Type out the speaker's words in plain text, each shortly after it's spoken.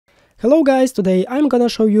Hello guys, today I'm gonna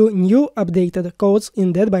show you new updated codes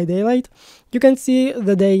in Dead by Daylight. You can see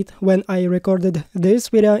the date when I recorded this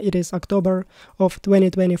video, it is October of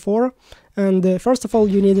 2024. And first of all,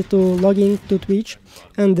 you need to log in to Twitch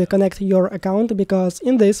and connect your account, because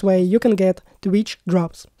in this way you can get Twitch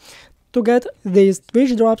drops. To get these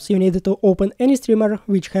Twitch drops, you need to open any streamer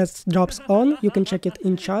which has drops on. You can check it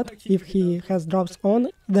in chat if he has drops on.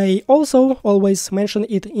 They also always mention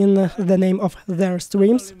it in the name of their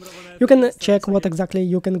streams. You can check what exactly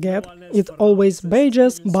you can get. It always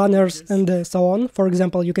badges, banners and so on. For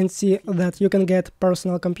example, you can see that you can get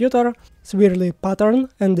personal computer, swirly pattern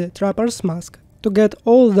and trapper's mask. To get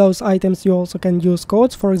all those items you also can use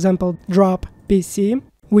codes, for example drop PC,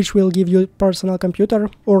 which will give you personal computer,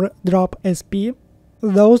 or drop SP.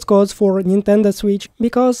 Those codes for Nintendo Switch,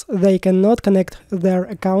 because they cannot connect their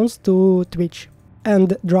accounts to Twitch.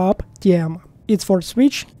 And drop TM. It's for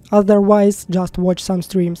Switch, otherwise just watch some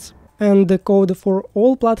streams. And the code for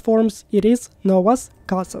all platforms, it is Novas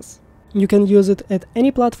Casas. You can use it at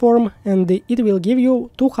any platform and it will give you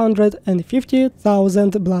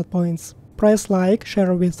 250,000 blood points. Press like,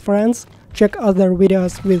 share with friends, check other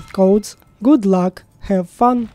videos with codes. Good luck! Have fun!